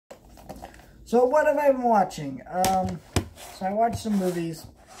So what have I been watching? So I watched some movies.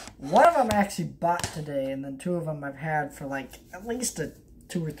 One of them I actually bought today, and then two of them I've had for like at least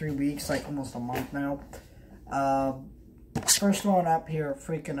 2 or 3 weeks, like almost a month now. First one up here,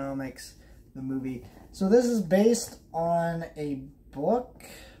 Freakonomics, the movie. So this is based on a book,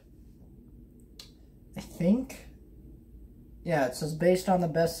 I think. Yeah, it says based on the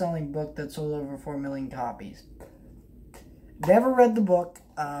best-selling book that sold over 4 million copies. Never read the book.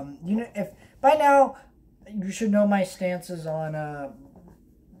 You know, if by now you should know my stances on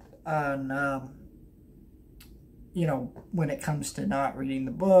you know, when it comes to not reading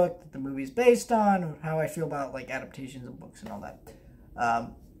the book that the movie's based on, how I feel about like adaptations of books and all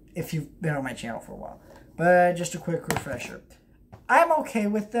that. If you've been on my channel for a while, but just a quick refresher, I'm okay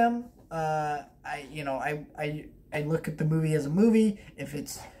with them. I look at the movie as a movie. If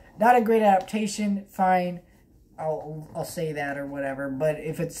it's not a great adaptation, fine. I'll say that or whatever. But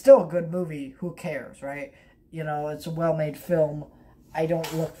if it's still a good movie, who cares, right? You know, it's a well-made film. I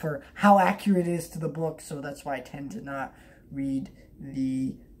don't look for how accurate it is to the book, so that's why I tend to not read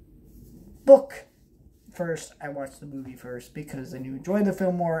the book first. I watch the movie first, because then you enjoy the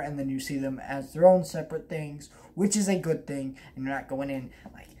film more, and then you see them as their own separate things, which is a good thing, and you're not going in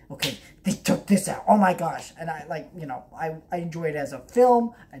like, okay, they took this out, oh my gosh. And I, like, you know, I enjoy it as a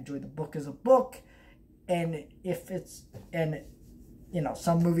film, I enjoy the book as a book, and you know,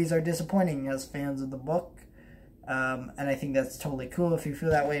 some movies are disappointing as fans of the book, and I think that's totally cool if you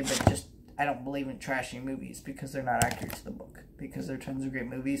feel that way, but just, I don't believe in trashing movies because they're not accurate to the book, because there are tons of great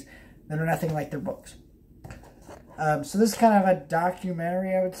movies that are nothing like their books. So this is kind of a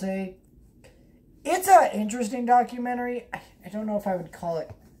documentary, I would say. It's an interesting documentary. I don't know if I would call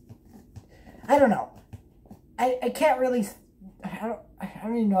it, I don't know. I can't really, I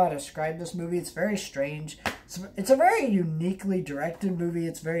don't even know how to describe this movie. It's very strange. It's a very uniquely directed movie.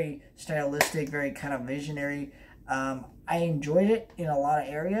 It's very stylistic, very kind of visionary. I enjoyed it in a lot of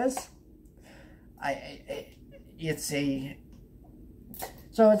areas.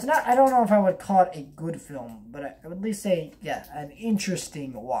 So it's not, I don't know if I would call it a good film, but I would at least say, yeah, an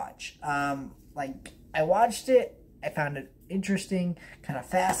interesting watch. Like, I watched it, I found it interesting, kind of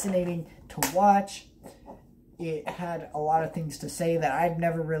fascinating to watch. It had a lot of things to say that I've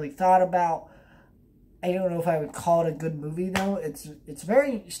never really thought about. I don't know if I would call it a good movie, though. It's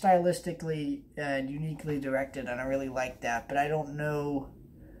very stylistically and uniquely directed, and I really like that. But I don't know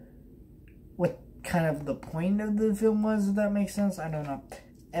what kind of the point of the film was, if that makes sense. I don't know.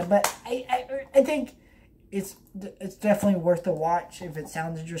 But I think it's definitely worth a watch if it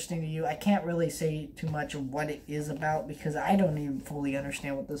sounds interesting to you. I can't really say too much of what it is about, because I don't even fully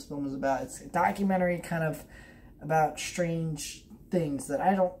understand what this film is about. It's a documentary kind of about strange things that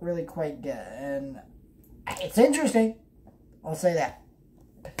I don't really quite get. And it's interesting. I'll say that.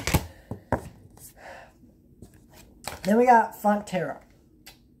 Then we got Fonterra.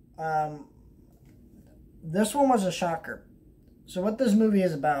 This one was a shocker. So what this movie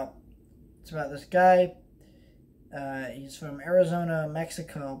is about, it's about this guy. He's from Arizona,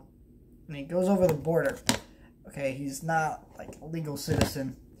 Mexico, and he goes over the border. Okay, he's not like a legal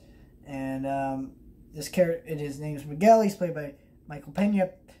citizen. And this character, his name is Miguel. He's played by Michael Pena.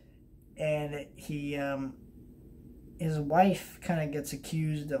 And he, his wife kind of gets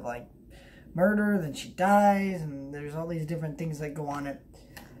accused of like murder, then she dies, and there's all these different things that go on it.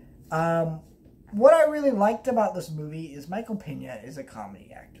 What I really liked about this movie is Michael Pena is a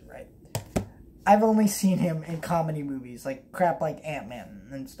comedy actor, right? I've only seen him in comedy movies, like crap like Ant-Man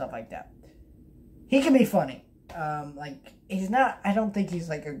and stuff like that. He can be funny. Like, he's not, I don't think he's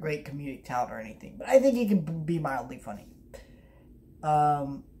like a great comedic talent or anything, but I think he can be mildly funny.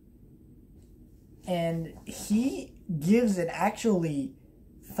 And he gives an actually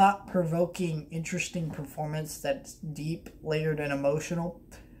thought-provoking, interesting performance that's deep, layered, and emotional.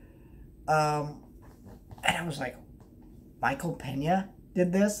 And I was like, Michael Pena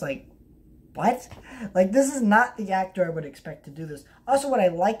did this? Like, what? Like, this is not the actor I would expect to do this. Also, what I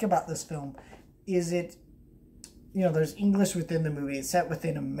like about this film is it, you know, there's English within the movie. It's set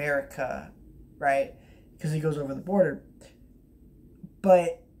within America, right? Because he goes over the border.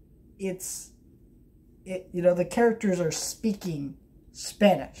 But you know, the characters are speaking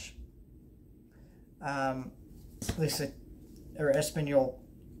Spanish. At least, or Espanol.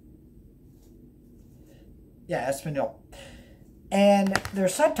 Yeah, Espanol. And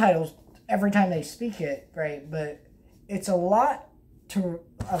there's subtitles every time they speak it, right? But it's a lot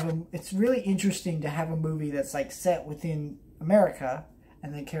it's really interesting to have a movie that's like set within America,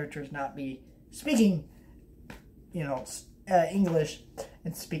 and the characters not be speaking, you know, English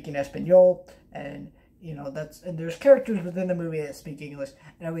and speaking Espanol, and you know, and there's characters within the movie that speak English.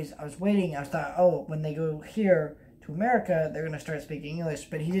 And I was waiting. I thought, oh, when they go here to America, they're going to start speaking English.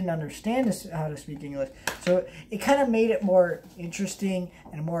 But he didn't understand how to speak English. So it kind of made it more interesting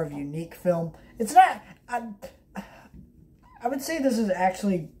and more of a unique film. It's not, I would say this is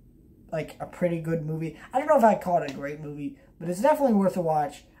actually like a pretty good movie. I don't know if I'd call it a great movie, but it's definitely worth a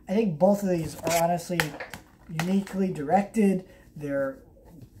watch. I think both of these are honestly uniquely directed. They're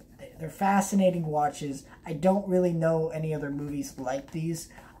fascinating watches. I don't really know any other movies like these.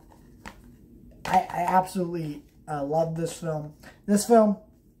 I absolutely love this film. This film,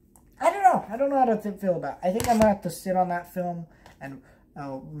 I don't know. I don't know how to feel about it. I think I'm going to have to sit on that film and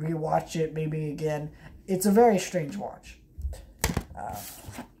rewatch it maybe again. It's a very strange watch.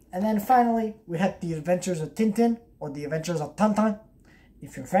 And then finally, we had The Adventures of Tintin, or The Adventures of Tintin,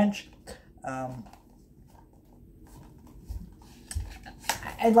 if you're French.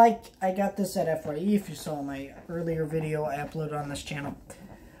 I got this at FYE. If you saw my earlier video I uploaded on this channel.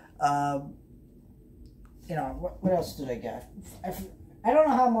 You know, what else did I get? I don't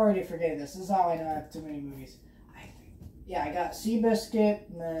know how I'm already forgetting this. This is how I know I have too many movies. Yeah, I got Seabiscuit,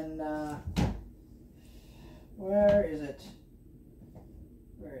 and then, where is it?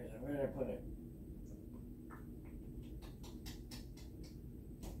 Where is it? Where did I put it?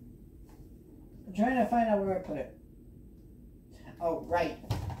 I'm trying to find out where I put it. Oh, right.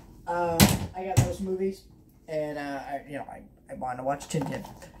 I got those movies, and I wanted to watch Tintin,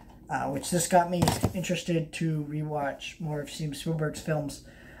 which this got me interested to rewatch more of Steven Spielberg's films.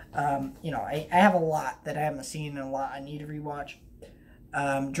 You know, I have a lot that I haven't seen and a lot I need to rewatch.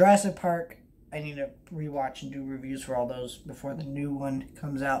 Jurassic Park, I need to rewatch and do reviews for all those before the new one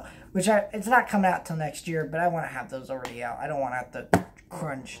comes out. It's not coming out till next year, but I want to have those already out. I don't want to have to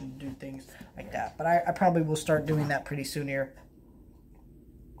crunch and do things like that. But I probably will start doing that pretty soon here.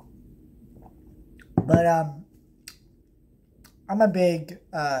 But I'm a big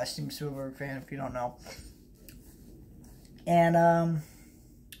Steven Spielberg fan, if you don't know. And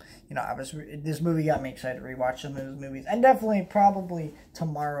you know, this movie got me excited to rewatch some of his movies. And definitely, probably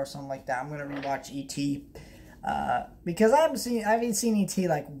tomorrow or something like that, I'm gonna rewatch E.T. Because I haven't seen E.T.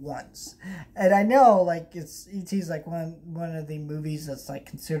 like once, and I know like E.T.'s like one of the movies that's like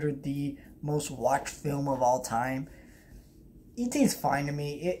considered the most watched film of all time. E.T.'s fine to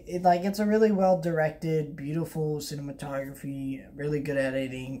me. It's a really well directed, beautiful cinematography, really good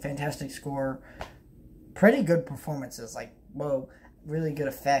editing, fantastic score, pretty good performances. Like, whoa. Really good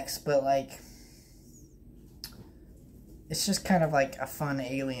effects, but like it's just kind of like a fun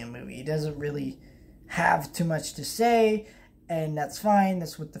alien movie. It doesn't really have too much to say, and that's fine.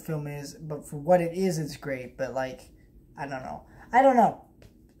 That's what the film is. But for what it is, it's great. But like, I don't know. But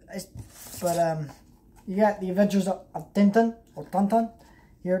you got The Adventures of Tintin or Tintin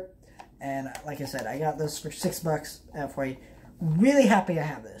here, and like I said, I got this for $6 halfway. Really happy I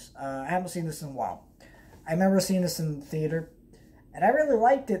have this. I haven't seen this in a while. I remember seeing this in the theater. And I really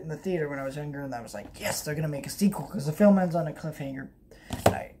liked it in the theater when I was younger, and I was like, yes, they're going to make a sequel, because the film ends on a cliffhanger.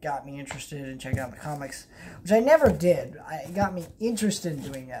 And it got me interested in checking out the comics, which I never did. It got me interested in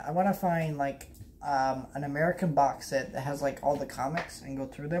doing it. I want to find, like, an American box set that has, like, all the comics and go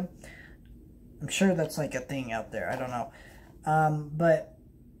through them. I'm sure that's, like, a thing out there. I don't know. But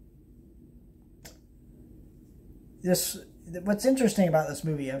what's interesting about this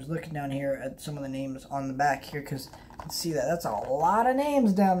movie, I was looking down here at some of the names on the back here, because you can see that's a lot of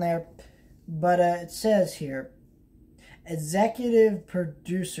names down there. But it says here, executive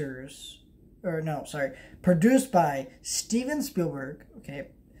producers, produced by Steven Spielberg, okay,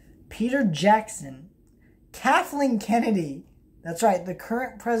 Peter Jackson, Kathleen Kennedy, that's right, the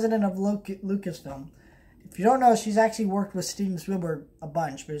current president of Lucasfilm. If you don't know, she's actually worked with Steven Spielberg a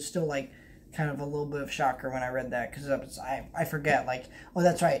bunch, but it's still like kind of a little bit of shocker when I read that, because I forget, like, oh,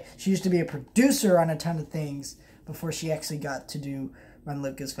 that's right, she used to be a producer on a ton of things before she actually got to run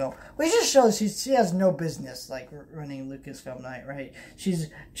Lucasfilm, which just shows she has no business like running Lucasfilm night, right? She's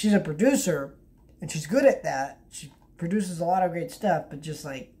a producer, and she's good at that. She produces a lot of great stuff, but just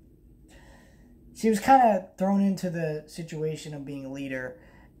like she was kind of thrown into the situation of being a leader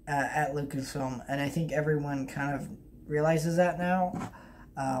at Lucasfilm, and I think everyone kind of realizes that now.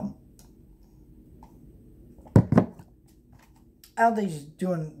 I don't think she's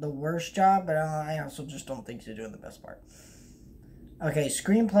doing the worst job, but I also just don't think she's doing the best part. Okay,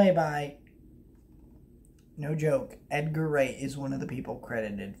 screenplay by, no joke, Edgar Wright is one of the people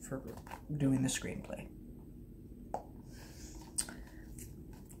credited for doing the screenplay.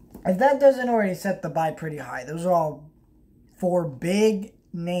 If that doesn't already set the bar pretty high, those are all 4 big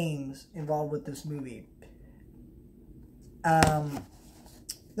names involved with this movie.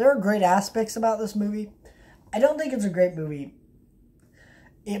 There are great aspects about this movie. I don't think it's a great movie.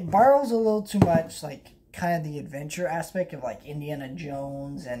 It borrows a little too much, like, kind of the adventure aspect of, like, Indiana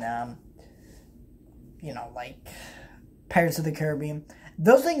Jones and, you know, like, Pirates of the Caribbean.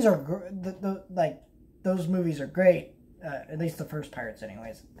 Those things are, like, those movies are great. At least the first Pirates,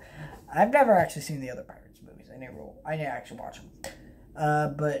 anyways. I've never actually seen the other Pirates movies. I didn't actually watch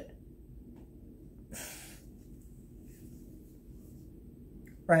them. But,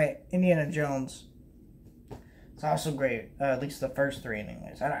 right, Indiana Jones. It's also great. At least the first three,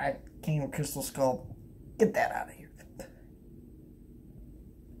 anyways. I King of Crystal Skull. Get that out of here.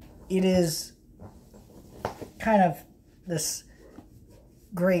 It is kind of this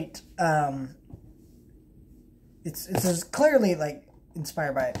great, it's clearly, like,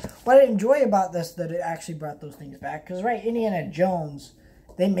 inspired by it. What I enjoy about this, that it actually brought those things back, because, right, Indiana Jones,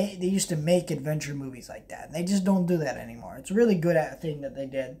 they used to make adventure movies like that, and they just don't do that anymore. It's really good at a thing that they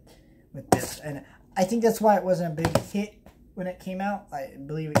did with this, and I think that's why it wasn't a big hit when it came out. I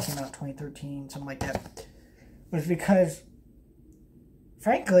believe it came out in 2013, something like that. But it's because,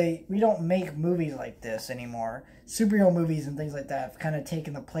 frankly, we don't make movies like this anymore. Superhero movies and things like that have kind of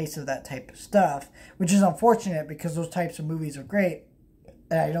taken the place of that type of stuff, which is unfortunate because those types of movies are great,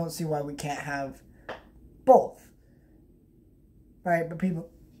 and I don't see why we can't have both. Right? But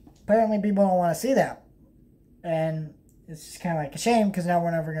apparently people don't want to see that. And it's just kind of like a shame, because now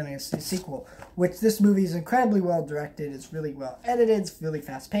we're never going to see a sequel. Which, this movie is incredibly well directed. It's really well edited. It's really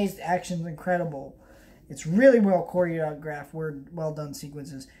fast paced. The action's incredible. It's really well choreographed, well done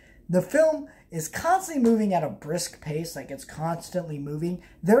sequences. The film is constantly moving at a brisk pace, like it's constantly moving.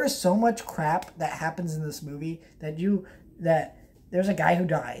 There is so much crap that happens in this movie that there's a guy who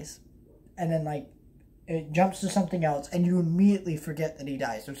dies, and then, like, it jumps to something else, and you immediately forget that he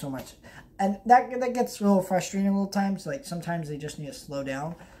dies. There's so much. And that gets a little frustrating a little times. Like, sometimes they just need to slow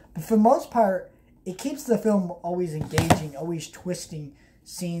down. But for the most part, it keeps the film always engaging, always twisting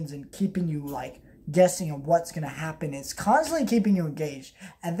scenes and keeping you, like, guessing of what's going to happen. It's constantly keeping you engaged.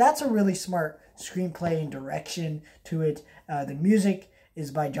 And that's a really smart screenplay and direction to it. The music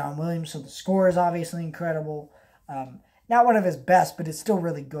is by John Williams, so the score is obviously incredible. Not one of his best, but it's still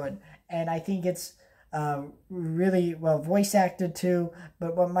really good. And I think it's really well voice acted too.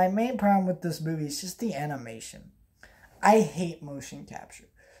 But my main problem with this movie is just the animation. I hate motion capture.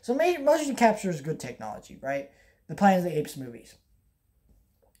 So motion capture is good technology, right? The Planet of the Apes movies.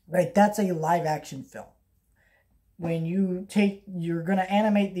 Right, that's a live action film. When you're going to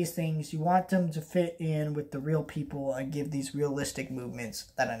animate these things, you want them to fit in with the real people and give these realistic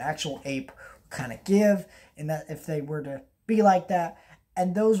movements that an actual ape would kind of give, and that if they were to be like that,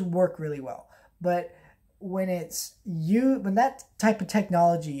 and those work really well. But when that type of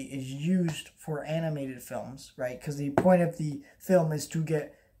technology is used for animated films, right? Because the point of the film is to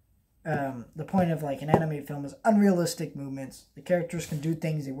get the point of, like, an animated film is unrealistic movements. The characters can do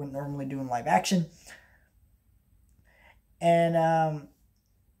things they wouldn't normally do in live action. And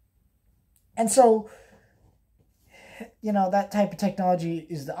so, you know, that type of technology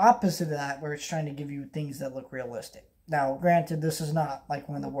is the opposite of that, where it's trying to give you things that look realistic. Now, granted, this is not, like,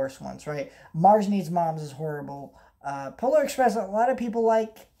 one of the worst ones, right? Mars Needs Moms is horrible. Polar Express, a lot of people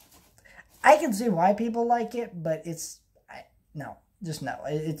like. I can see why people like it, but no. Just no.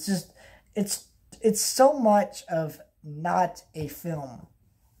 It's just, it's so much of not a film.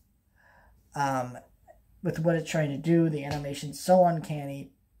 With what it's trying to do, the animation's so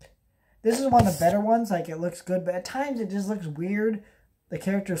uncanny. This is one of the better ones. Like, it looks good, but at times it just looks weird. The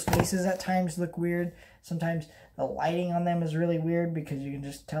characters' faces at times look weird. Sometimes the lighting on them is really weird because you can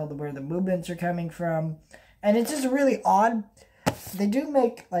just tell where the movements are coming from. And it's just really odd. They do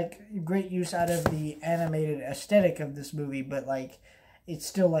make, like, great use out of the animated aesthetic of this movie, but, like, it's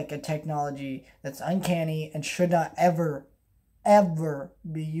still, like, a technology that's uncanny and should not ever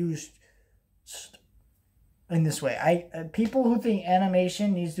be used in this way. People who think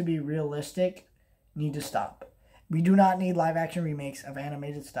animation needs to be realistic need to stop. We do not need live action remakes of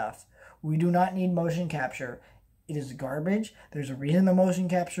animated stuff. We do not need motion capture. It is garbage. There's a reason the motion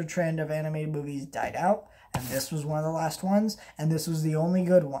capture trend of animated movies died out, and this was one of the last ones, and this was the only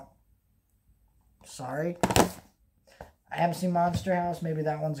good one. Sorry. I haven't seen Monster House. Maybe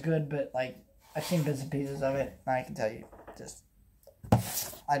that one's good, but, like, I've seen bits and pieces of it, and I can tell you, just,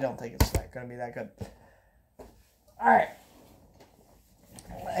 I don't think it's going to be that good. Alright.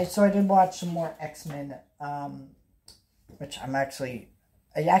 So I did watch some more X-Men, which I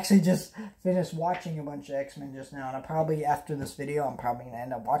actually just finished watching a bunch of X-Men just now, and after this video, I'm probably going to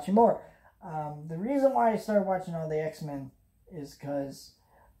end up watching more. The reason why I started watching all the X-Men is because,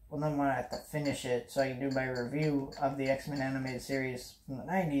 well, then when I have to finish it so I can do my review of the X-Men animated series from the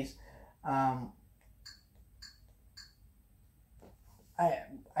 90s,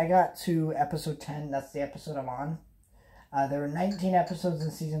 I got to episode 10. That's the episode I'm on. There were 19 episodes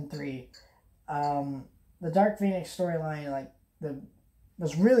in season 3. The Dark Phoenix storyline, like,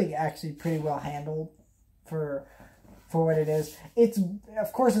 was really actually pretty well handled for what it is. It's,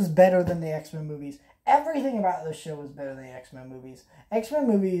 of course, it's better than the X-Men movies. Everything about this show is better than the X-Men movies. X-Men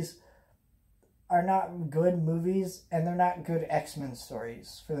movies are not good movies, and they're not good X-Men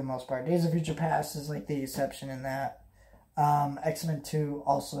stories for the most part. Days of Future Past is like the exception in that. X-Men 2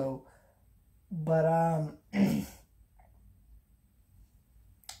 also. But, and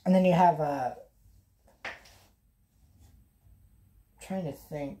then you have, trying to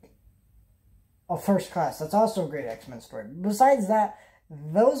think. Oh, First Class. That's also a great X-Men story. Besides that,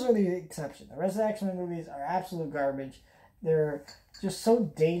 those are the exception. The rest of the X-Men movies are absolute garbage. They're just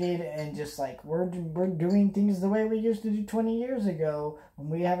so dated and just like we're doing things the way we used to do 20 years ago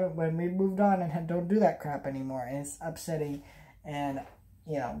when we moved on and don't do that crap anymore, and it's upsetting. And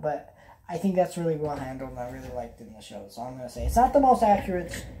but I think that's really well handled, and I really liked it in the show. So I'm gonna say it's not the most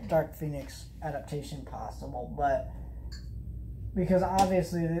accurate Dark Phoenix adaptation possible, but because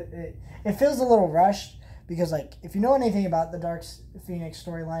obviously it feels a little rushed. Because, like, if you know anything about the Dark Phoenix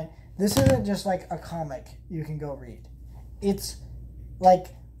storyline, this isn't just, like, a comic you can go read. It's, like,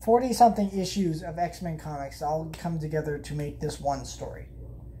 40-something issues of X-Men comics all come together to make this one story.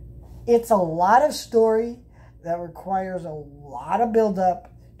 It's a lot of story that requires a lot of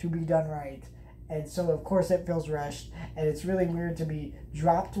build-up to be done right. And so, of course, it feels rushed. And it's really weird to be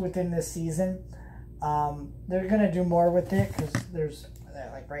dropped within this season. They're going to do more with it because there's,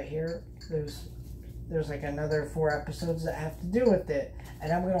 like, right here, there's like another 4 episodes that have to do with it.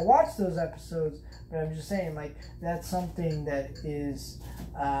 And I'm going to watch those episodes, but I'm just saying, like, that's something that is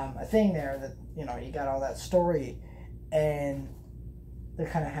a thing there that, you got all that story and they're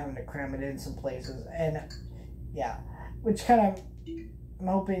kind of having to cram it in some places. And, yeah, which kind of, I'm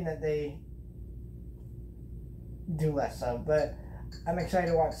hoping that they do less of. But I'm excited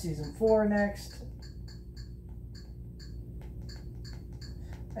to watch season 4 next.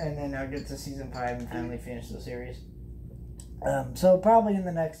 And then I'll get to season 5 and finally finish the series. So probably in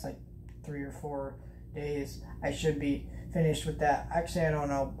the next, like, 3 or 4 days, I should be finished with that. Actually, I don't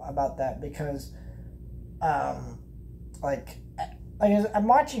know about that because, like I'm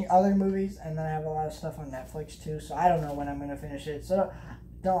watching other movies, and then I have a lot of stuff on Netflix too. So I don't know when I'm gonna finish it. So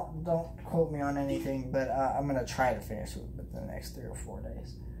don't quote me on anything, but I'm gonna try to finish it within the next 3 or 4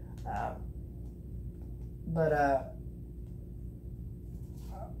 days.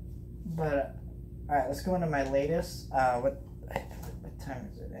 But all right, let's go into my latest. What time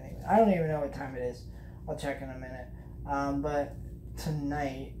is it anyway? I don't even know what time it is. I'll check in a minute. But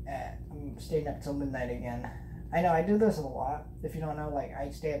tonight, I'm staying up till midnight again. I know I do this a lot. If you don't know, like,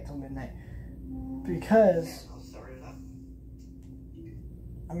 I stay up till midnight because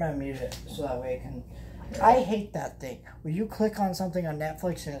I'm gonna mute it so that way I can. I hate that thing where you click on something on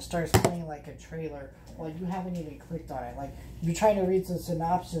Netflix and it starts playing like a trailer. Well, you haven't even clicked on it. Like, you try to read the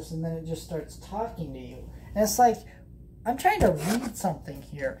synopsis and then it just starts talking to you. And it's like, I'm trying to read something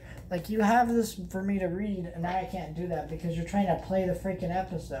here. Like, you have this for me to read, and now I can't do that because you're trying to play the freaking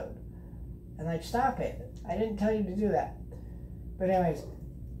episode. And, like, stop it. I didn't tell you to do that. But anyways,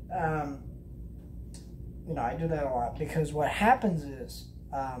 I do that a lot because what happens is,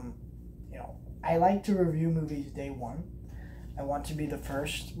 I like to review movies day one. I want to be the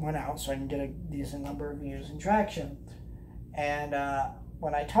first one out so I can get a decent number of views and traction. And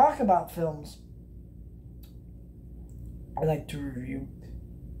when I talk about films, I like to review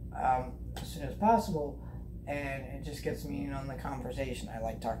as soon as possible, and it just gets me in on the conversation. I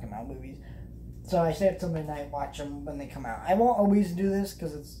like talking about movies. So I stay up till midnight, watch them when they come out. I won't always do this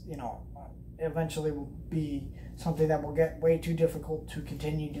because it's, eventually will be something that will get way too difficult to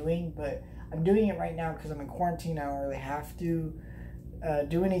continue doing, but I'm doing it right now because I'm in quarantine. I don't really have to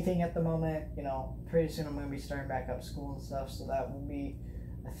do anything at the moment. Pretty soon I'm going to be starting back up school and stuff, so that will be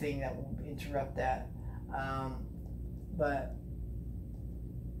a thing that will interrupt that. But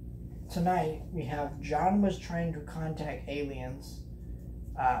tonight we have John Was Trying to Contact Aliens.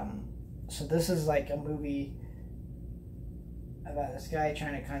 So this is like a movie about this guy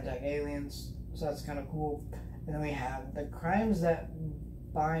trying to contact aliens. So that's kind of cool. And then we have The Crimes That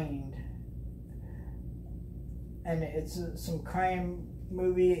Bind. And it's some crime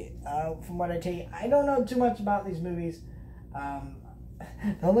movie, from what I take. I don't know too much about these movies. The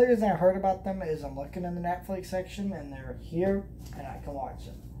only reason I heard about them is I'm looking in the Netflix section, and they're here, and I can watch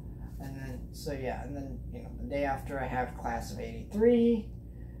them. And then, and then, the day after I have Class of 83,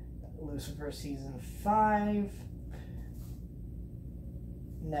 Lucifer Season 5,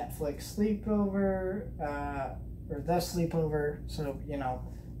 Netflix Sleepover, or The Sleepover. So, you know,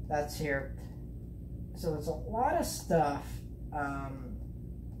 that's here. So it's a lot of stuff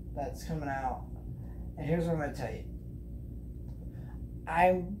that's coming out. And here's what I'm going to tell you.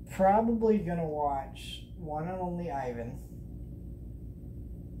 I'm probably going to watch One and Only Ivan.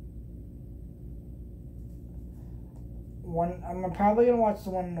 I'm probably going to watch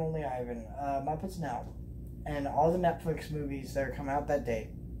the One and Only Ivan, Muppets Now, and all the Netflix movies that are coming out that day.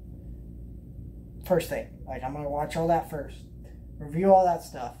 First thing. Like, I'm going to watch all that first. Review all that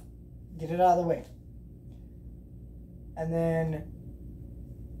stuff. Get it out of the way. And then,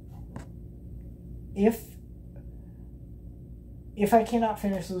 if I cannot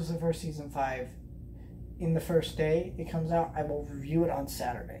finish Lucifer Season 5 in the first day it comes out, I will review it on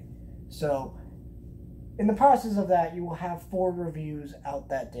Saturday. So, in the process of that, you will have 4 reviews out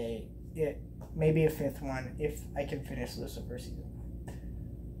that day. Maybe a 5th one if I can finish Lucifer Season 5.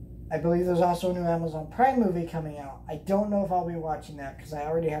 I believe there's also a new Amazon Prime movie coming out. I don't know if I'll be watching that because I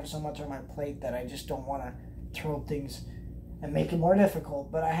already have so much on my plate that I just don't want to throw things and make it more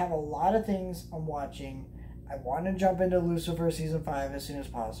difficult. But I have a lot of things I'm watching. I want to jump into Lucifer Season 5 as soon as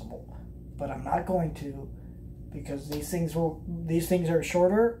possible, but I'm not going to, because these things are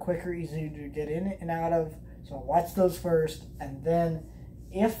shorter, quicker, easier to get in and out of. So I'll watch those first, and then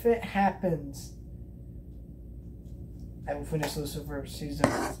if it happens, I will finish Lucifer Season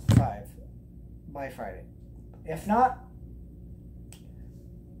 5 by Friday. If not,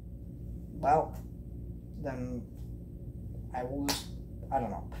 well, then I will just, I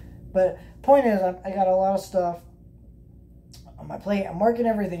don't know. But point is, I got a lot of stuff on my plate. I'm working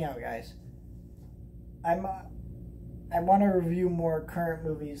everything out, guys. I want to review more current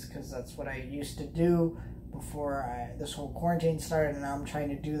movies because that's what I used to do before this whole quarantine started, and now I'm trying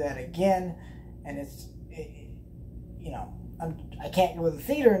to do that again. And you know, I can't go to the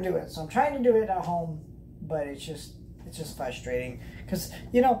theater and do it, so I'm trying to do it at home. But it's just frustrating because,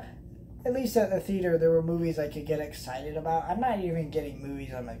 you know, at least at the theater, there were movies I could get excited about. I'm not even getting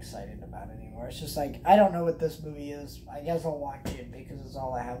movies I'm excited about anymore. It's just like, I don't know what this movie is. I guess I'll watch it because it's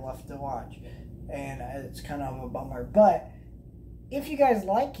all I have left to watch. And it's kind of a bummer. But if you guys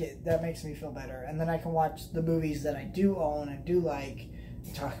like it, that makes me feel better. And then I can watch the movies that I do own and do like,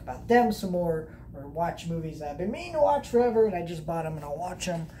 and talk about them some more. Or watch movies that I've been meaning to watch forever and I just bought them and I'll watch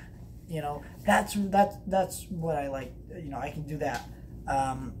them. You know, that's what I like. You know, I can do that.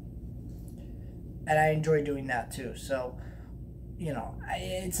 And I enjoy doing that too. So, you know,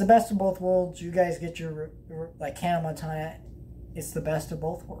 it's the best of both worlds. You guys get your, like Hannah Montana, it's the best of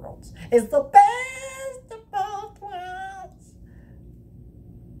both worlds. It's the best of both worlds.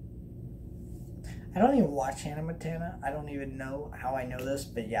 I don't even watch Hannah Montana. I don't even know how I know this,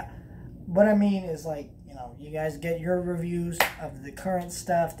 but yeah. What I mean is, like, you know, you guys get your reviews of the current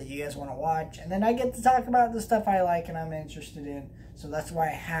stuff that you guys want to watch, and then I get to talk about the stuff I like and I'm interested in. So that's why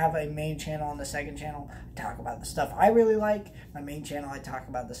I have a main channel and the second channel. I talk about the stuff I really like. My main channel, I talk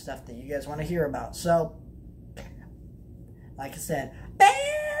about the stuff that you guys want to hear about. So, like I said,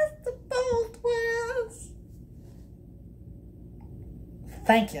 best of both worlds.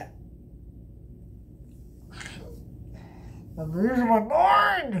 Thank you. I'm losing my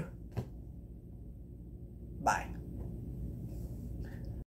mind.